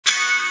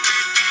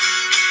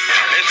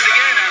missed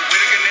again, and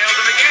Whittaker nailed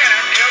him again,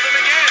 and nailed him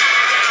again.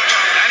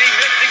 And he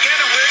missed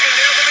again, and Whittaker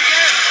nailed him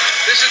again.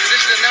 This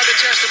is another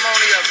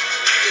testimony of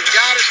if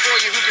God is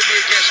for you, who can be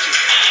against you?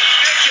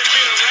 This could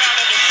be the round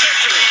of the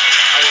century.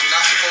 I was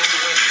not supposed to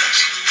win this.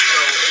 So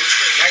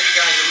now you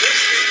guys are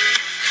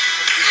listening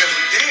because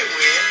we did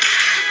win,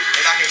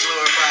 and I can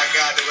glorify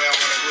God the way I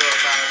want to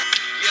glorify Him.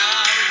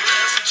 God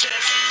bless the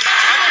chance.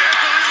 I can't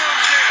believe what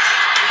I'm saying.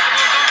 It's the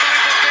most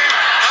unbelievable thing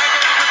I've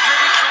ever been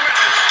privileged to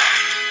witness.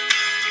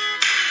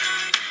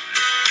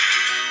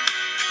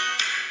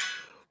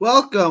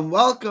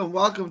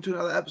 Welcome to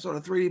another episode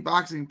of 3D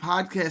Boxing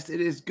Podcast. It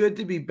is good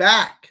to be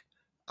back.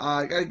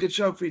 I got a good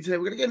show for you today.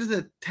 We're going to get into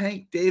the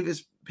Tank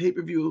Davis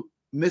pay-per-view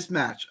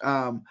mismatch.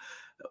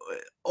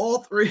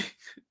 All three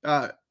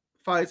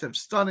fights have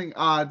stunning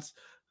odds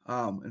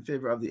in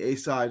favor of the A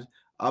side.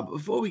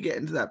 Before we get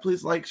into that,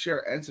 please like,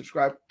 share, and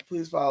subscribe.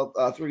 Please follow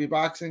 3D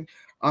Boxing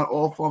on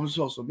all forms of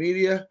social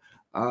media.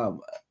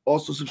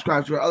 Also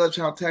subscribe to our other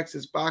channel,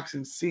 Texas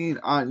Boxing Scene,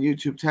 on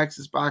YouTube,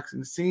 Texas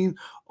Boxing Scene.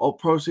 All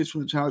proceeds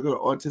from the channel go to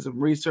autism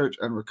research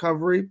and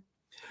recovery.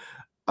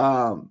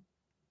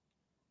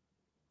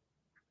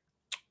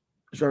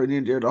 It's very near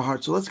and dear to the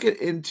heart. So let's get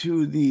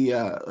into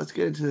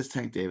this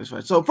Tank Davis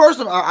fight. So first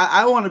of all,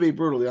 I want to be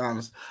brutally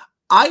honest.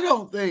 I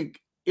don't think,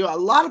 a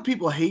lot of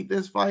people hate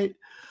this fight.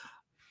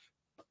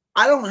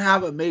 I don't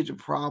have a major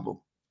problem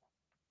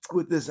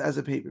with this as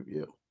a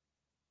pay-per-view.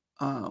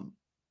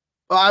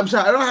 I'm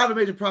sorry, I don't have a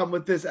major problem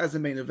with this as a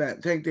main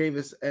event. Tank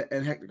Davis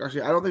and Hector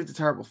Garcia. I don't think it's a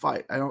terrible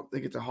fight. I don't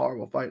think it's a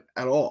horrible fight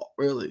at all,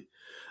 really.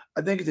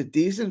 I think it's a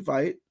decent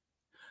fight.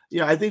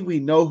 I think we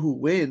know who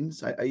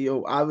wins.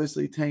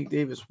 Obviously Tank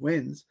Davis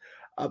wins.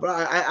 But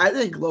I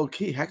think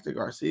low-key Hector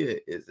Garcia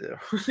is a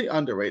really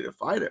underrated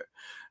fighter.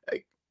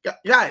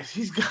 Guys,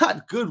 he's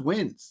got good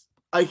wins.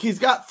 He's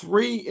got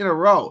 3 in a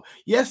row.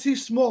 Yes,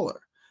 he's smaller.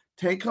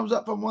 Tank comes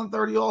up from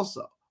 130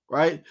 also,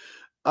 right?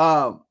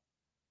 But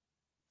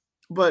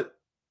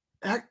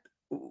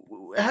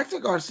Hector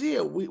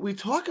Garcia, we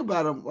talk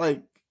about him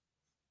like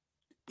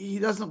he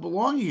doesn't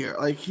belong here.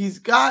 He's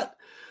got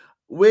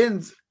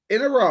wins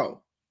in a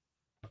row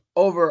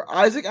over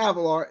Isaac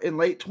Avalar in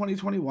late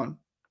 2021.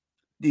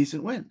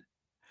 Decent win.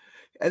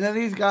 And then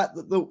he's got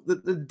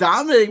the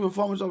dominating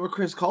performance over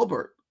Chris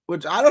Colbert,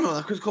 which I don't know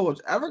if Chris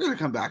Colbert's ever going to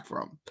come back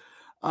from.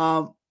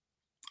 And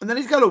then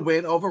he's got a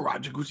win over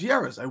Roger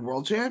Gutierrez, a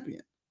world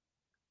champion.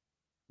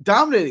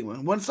 Dominating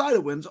win,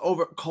 one-sided wins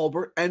over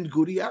Colbert and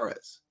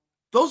Gutierrez.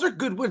 Those are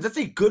good wins. That's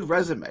a good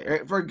resume,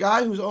 right? For a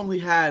guy who's only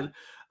had,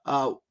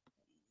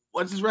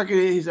 what's his record?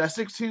 He's at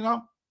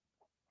 16-0.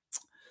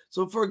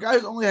 So for a guy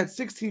who's only had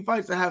 16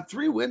 fights to have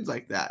 3 wins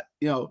like that,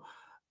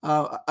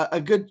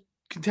 a good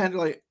contender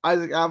like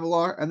Isaac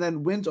Avalar, and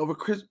then wins over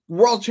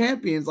world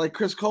champions like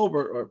Chris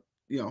Colbert, or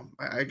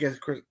I guess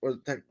Chris was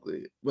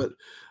technically, but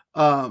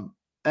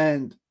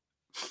and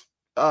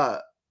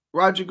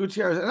Roger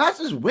Gutierrez, and that's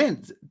just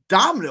wins,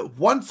 dominant,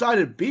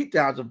 one-sided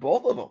beatdowns of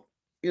both of them.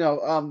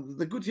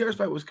 The Gutierrez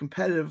fight was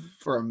competitive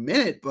for a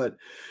minute, but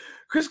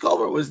Chris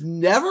Colbert was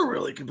never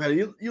really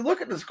competitive. You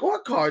look at the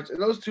scorecards in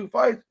those 2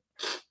 fights,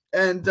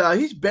 and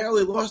he's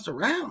barely lost a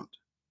round.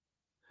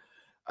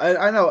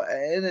 I know,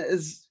 and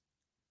it's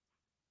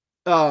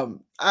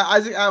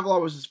Isaac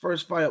Avalar was his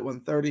first fight at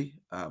 130.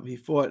 He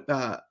fought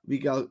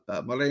Miguel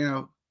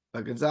Moreno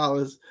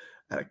Gonzalez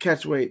at a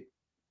catchweight,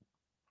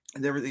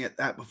 and everything at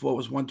that before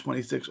was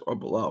 126 or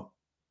below.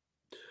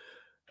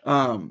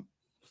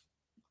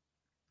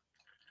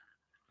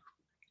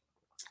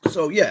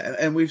 So yeah,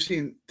 and we've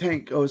seen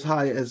Tank go as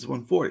high as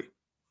 140.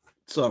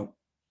 So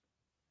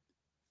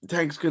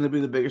Tank's going to be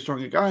the biggest,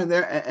 stronger guy in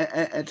there,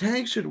 and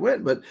Tank should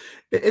win. But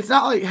it's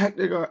not like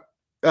Hector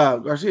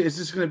Garcia is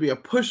just going to be a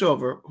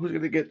pushover who's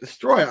going to get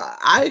destroyed.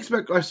 I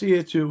expect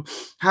Garcia to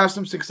have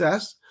some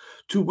success,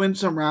 to win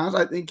some rounds.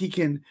 I think he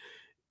can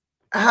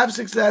have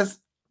success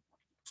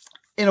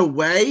in a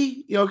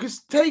way,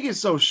 because Tank is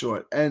so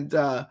short, and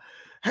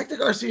Hector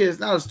Garcia is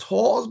not as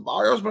tall as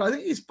Barrios, but I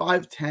think he's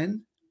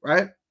 5'10",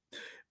 right?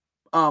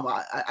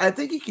 I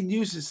think he can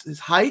use his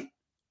height.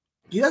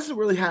 He doesn't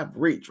really have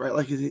reach, right?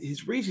 Like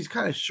his reach, he's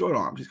kind of short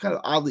armed. He's kind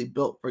of oddly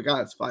built for a guy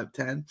that's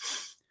 5'10".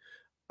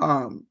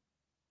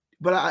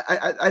 But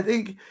I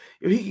think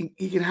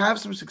he can have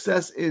some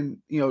success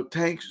in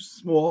Tank's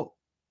small,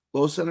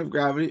 low center of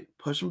gravity,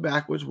 push him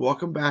backwards,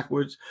 walk him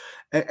backwards,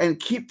 and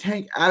keep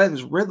Tank out of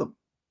his rhythm,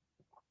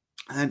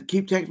 and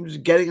keep Tank from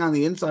just getting on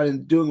the inside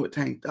and doing what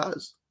Tank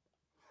does.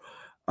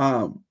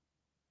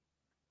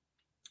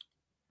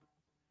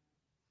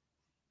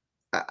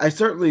 I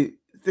certainly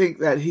think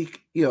that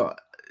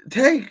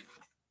Tank,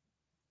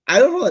 I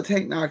don't know that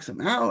Tank knocks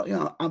him out.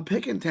 I'm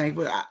picking Tank,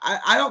 but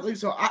I don't think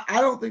so.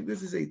 I don't think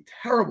this is a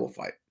terrible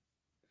fight.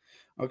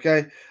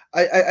 Okay.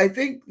 I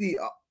think the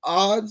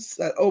odds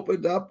that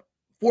opened up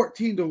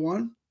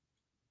 14-1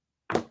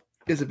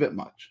 is a bit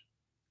much.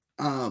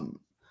 I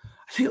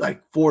think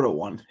like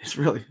 4-1 is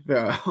really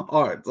very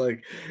hard.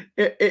 Like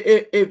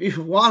if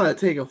you want to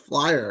take a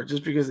flyer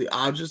just because the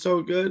odds are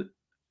so good,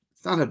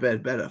 it's not a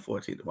bad bet at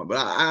 14-1. But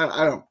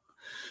I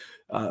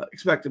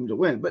expect him to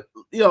win. But,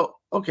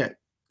 okay.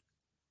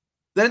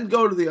 Then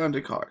go to the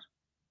undercard.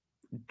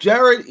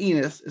 Jaron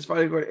Ennis is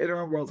fighting for an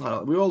interim world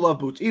title. We all love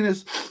Boots.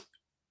 Ennis,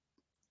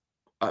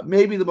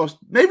 maybe the best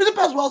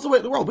welterweight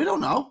in the world. We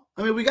don't know.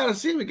 I mean, we got to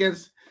see him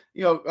against,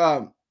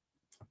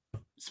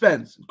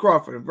 Spence,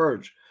 Crawford, and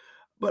Verge.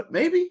 But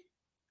maybe,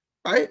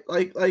 right?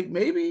 Like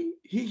maybe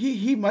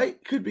he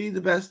could be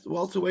the best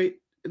welterweight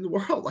in the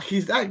world. Like,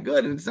 he's that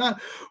good. And it's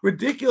not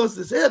ridiculous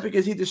to say that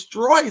because he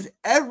destroys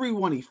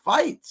everyone he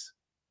fights.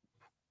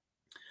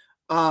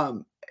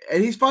 And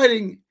he's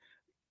fighting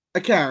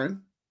a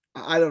Karen.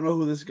 I don't know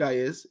who this guy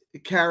is.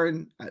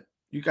 Karen,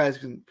 you guys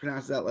can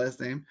pronounce that last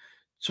name.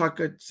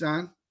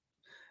 Chaka-san.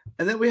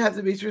 And then we have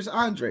Demetrius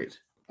Andrade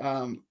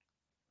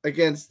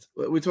against,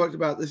 we talked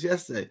about this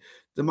yesterday,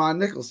 Damon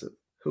Nicholson,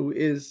 who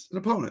is an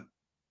opponent.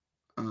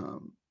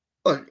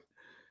 Look,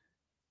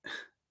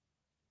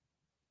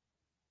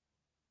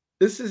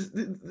 these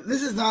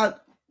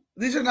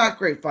are not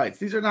great fights.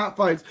 These are not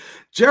fights.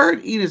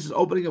 Jaron Ennis is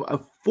opening up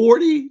a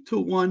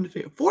 40-1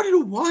 favorite.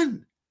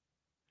 40-1.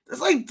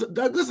 That's like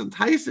Douglas and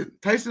Tyson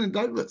and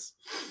Douglas.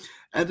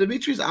 And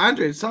Demetrius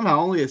Andrade is somehow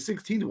only a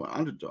 16-1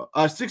 underdog,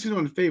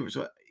 16-1 favorite.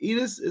 So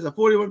Ennis is a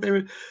 41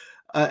 favorite,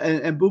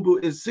 and Boo Boo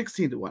is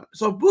 16-1.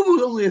 So Boo Boo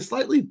is only a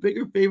slightly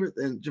bigger favorite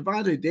than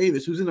Gervonta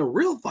Davis, who's in a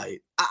real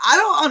fight. I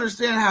don't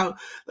understand how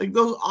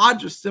those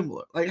odds are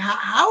similar. Like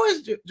how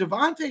is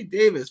Gervonta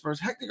Davis versus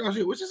Hector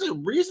Garcia, which is a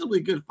reasonably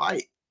good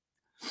fight,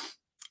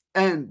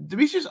 and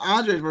Demetrius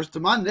Andrade versus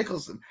Damon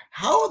Nicholson?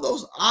 How are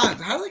those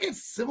odds? How do they get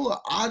similar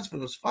odds for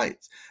those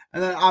fights?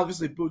 And then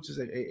obviously Boots is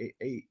a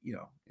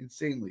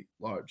insanely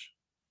large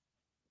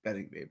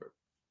betting favorite.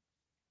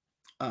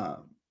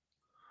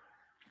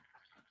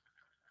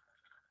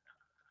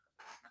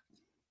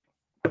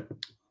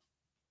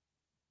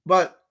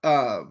 But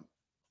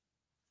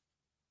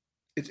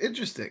it's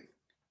interesting.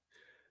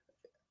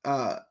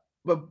 But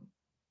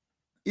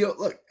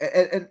look,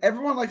 and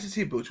everyone likes to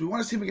see Boots. We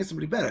want to see him against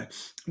somebody better.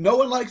 No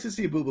one likes to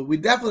see Boo Boo. We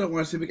definitely don't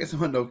want to see him against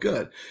someone no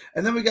good.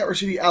 And then we got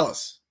Rashidi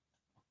Ellis,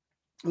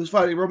 who's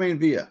fighting Romain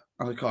Villa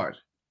on the card.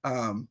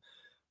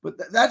 But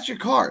that's your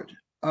card.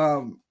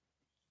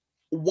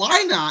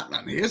 Why not?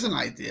 And here's an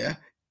idea.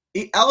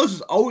 Ellis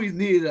has always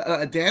needed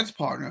a dance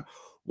partner.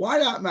 Why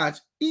not match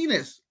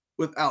Ennis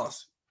with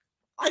Ellis?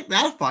 Like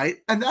that fight,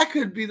 and that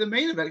could be the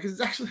main event because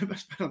it's actually the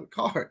best fight on the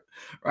card,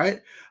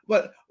 right?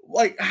 But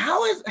like,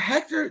 how is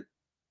Hector,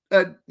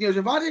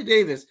 Gervonta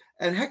Davis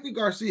and Hector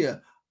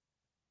Garcia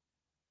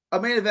a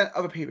main event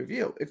of a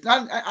pay-per-view? It's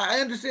not. I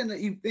understand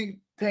that you think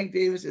Tank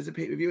Davis is a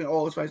pay-per-view and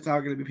all his fights now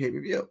are going to be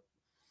pay-per-view.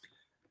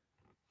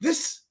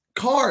 This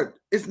card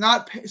is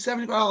not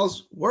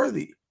 $75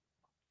 worthy.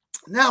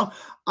 Now,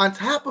 on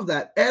top of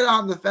that, add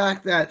on the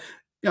fact that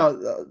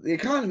the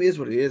economy is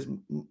what it is.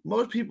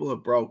 Most people are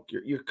broke.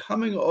 You're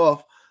coming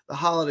off the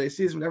holiday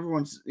season when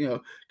everyone's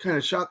kind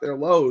of shot their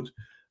load.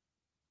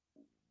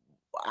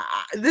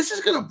 This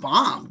is gonna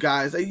bomb,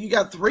 guys. You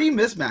got 3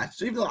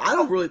 mismatches, even though I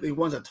don't really think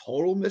one's a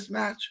total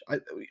mismatch.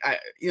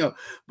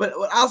 But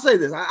I'll say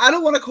this: I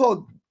don't want to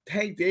call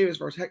Tank Davis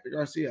versus Hector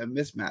Garcia a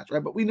mismatch,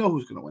 right? But we know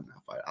who's going to win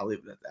that fight. I'll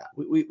leave it at that.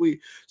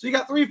 So you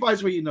got 3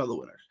 fights where you know the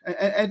winners,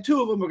 and 2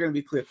 of them are going to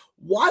be clear.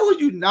 Why would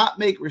you not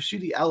make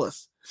Rashidi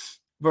Ellis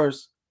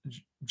versus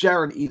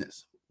Jaron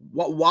Ennis?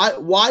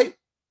 Why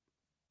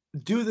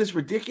do this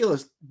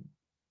ridiculous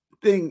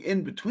thing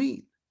in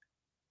between?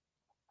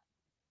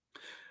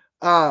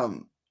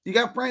 You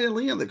got Brandon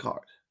Lee on the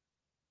card.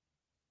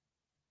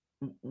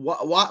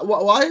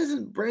 Why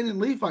isn't Brandon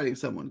Lee fighting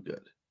someone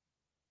good?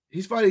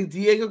 He's fighting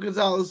Diego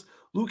Gonzalez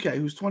Luque,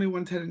 who's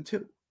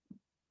 21-10-2.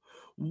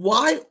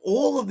 Why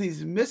all of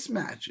these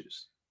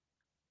mismatches?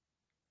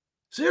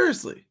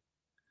 Seriously.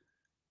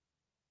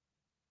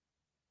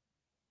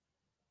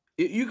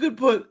 You could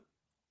put,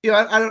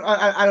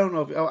 I don't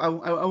know if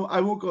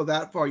I won't go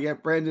that far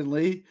yet. Brandon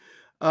Lee,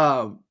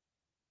 but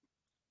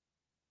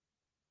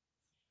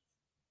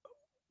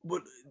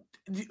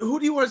who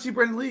do you want to see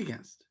Brandon Lee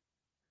against?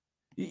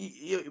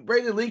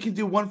 Brandon Lee can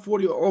do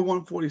 140 or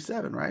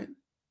 147, right?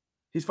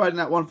 He's fighting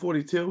at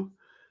 142.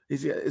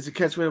 It's a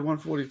catch weight of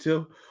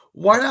 142.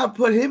 Why not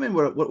put him in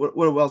with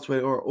a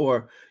welterweight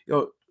or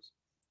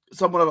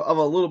someone of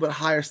a little bit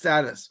higher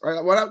status,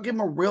 right? Why not give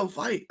him a real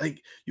fight?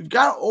 Like, you've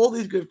got all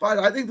these good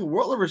fighters. I think the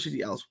world of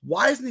Rashidi Ellis.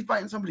 Why isn't he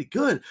fighting somebody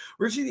good?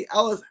 Rashidi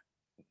Ellis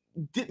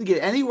didn't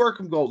get any work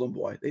from Golden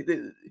Boy.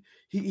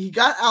 He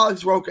got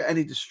Alex Roca and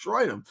he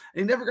destroyed him.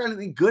 And he never got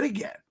anything good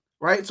again,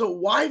 right? So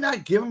why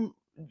not give him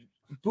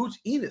Boots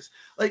Ennis?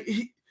 Like,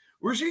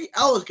 Rashidi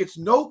Ellis gets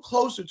no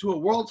closer to a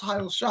world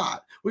title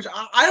shot, which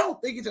I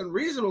don't think it's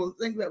unreasonable to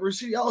think that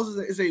Rashidi Ellis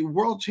is a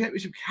world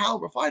championship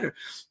caliber fighter.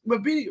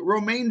 But beating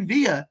Romain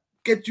Villa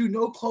gets you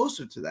no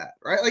closer to that,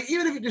 right? Like,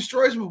 even if it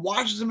destroys him and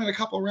washes him in a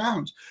couple of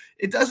rounds,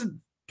 it doesn't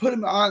put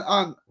him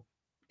on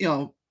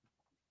it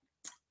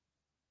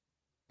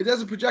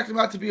doesn't project him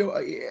out to be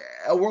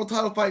a world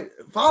title fight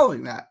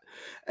following that.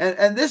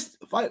 And this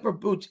fight for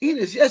Boots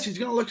Ennis, yes, he's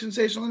going to look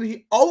sensational, and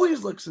he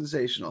always looks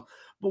sensational.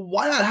 But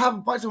why not have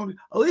him fight someone?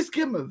 At least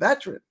give him a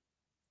veteran.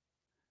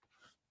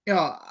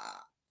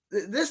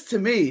 this to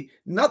me,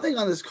 nothing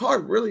on this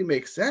card really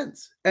makes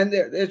sense. And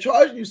they're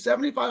charging you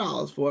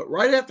 $75 for it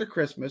right after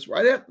Christmas,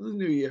 right after the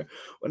New Year,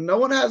 when no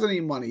one has any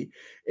money.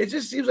 It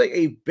just seems like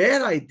a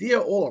bad idea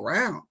all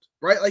around,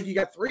 right? Like you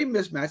got 3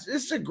 mismatches.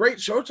 This is a great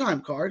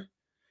Showtime card.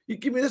 You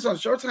give me this on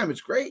Showtime,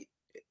 it's great.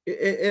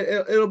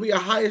 It'll be a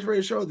highest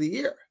rated show of the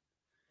year.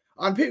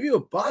 On PPV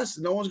of Bust,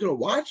 no one's going to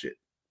watch it.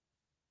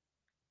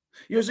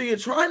 So you're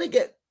trying to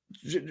get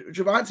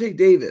Gervonta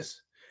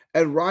Davis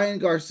and Ryan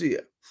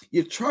Garcia.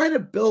 You're trying to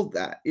build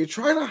that. You're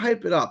trying to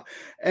hype it up.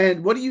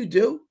 And what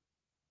do?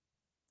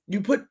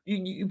 You put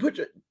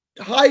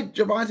hide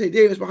Gervonta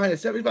Davis behind a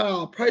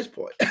 $75 price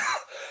point.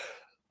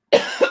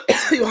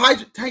 You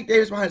hide Tank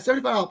Davis behind a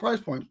 $75 price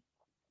point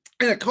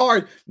in a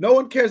card no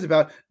one cares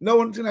about, no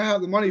one's going to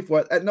have the money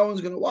for it, and no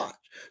one's going to watch.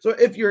 So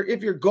if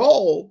your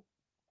goal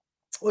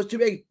was to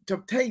make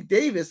Tank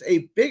Davis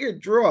a bigger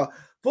draw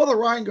for the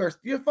Ryan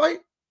Garcia fight,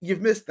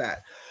 you've missed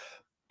that.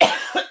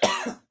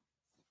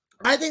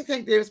 I think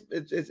Tank Davis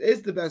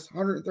is the best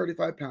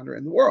 135-pounder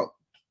in the world.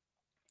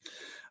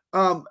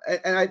 And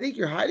I think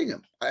you're hiding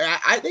him.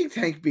 I think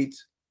Tank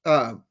beats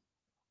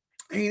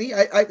Haney.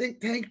 I think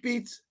Tank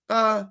beats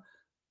Shakur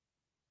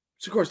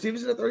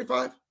Stevenson at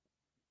 35.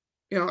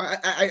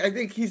 I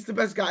think he's the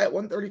best guy at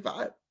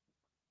 135.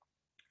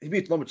 He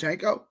beats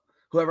Lomachenko.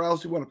 Whoever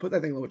else you want to put, I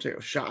think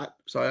Lomachenko shot,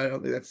 so I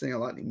don't think that's saying a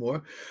lot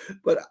anymore.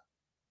 But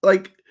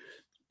like,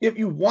 if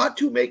you want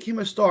to make him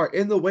a star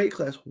in the weight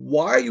class,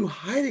 why are you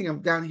hiding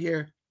him down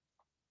here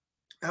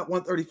at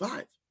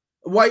 135?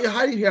 Why are you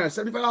hiding him here at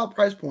a $75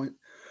 price point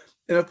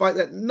in a fight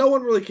that no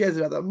one really cares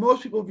about, that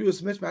most people view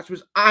as a mismatch,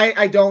 which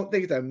I don't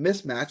think it's a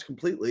mismatch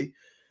completely.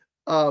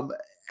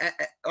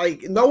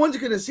 Like, no one's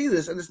going to see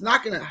this, and it's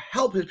not going to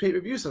help his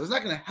pay-per-view stuff. It's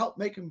not going to help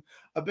make him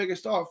a bigger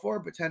star for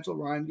a potential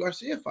Ryan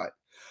Garcia fight.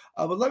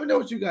 But let me know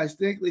what you guys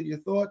think. Leave your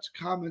thoughts,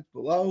 comments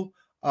below.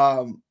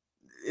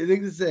 You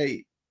think this is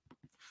a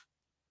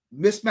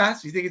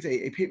mismatch? You think it's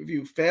a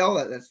pay-per-view fail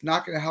that's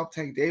not going to help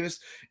Tank Davis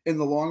in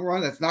the long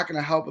run? That's not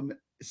going to help him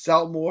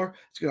sell more.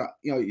 It's going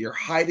to, you're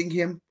hiding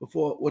him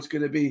before what's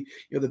going to be,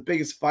 the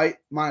biggest fight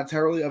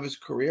monetarily of his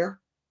career.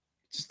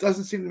 It just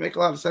doesn't seem to make a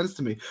lot of sense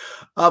to me.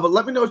 But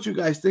let me know what you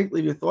guys think.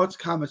 Leave your thoughts,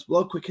 comments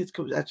below. Quick Hits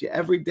comes at you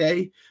every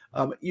day.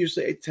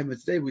 Usually 8 to 10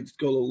 minutes a day. We just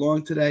go a little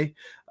long today.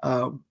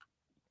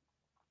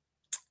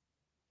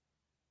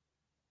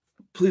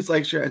 Please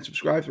like, share, and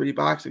subscribe. 3D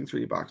Boxing,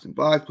 3D Boxing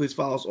Blog. Please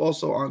follow us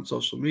also on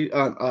social media,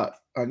 on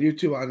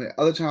YouTube, on the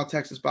other channel,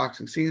 Texas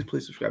Boxing Scenes.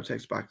 Please subscribe to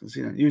Texas Boxing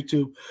Scene on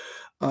YouTube.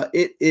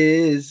 It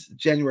is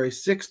January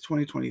 6,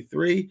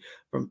 2023.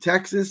 From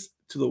Texas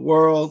to the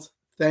world,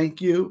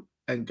 thank you,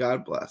 and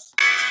God bless.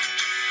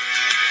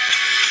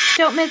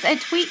 Don't miss a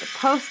tweet,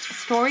 post,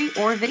 story,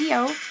 or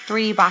video.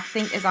 3D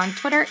Boxing is on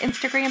Twitter,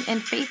 Instagram,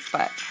 and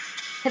Facebook.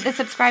 Hit the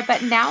subscribe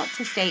button now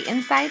to stay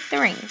inside the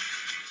ring.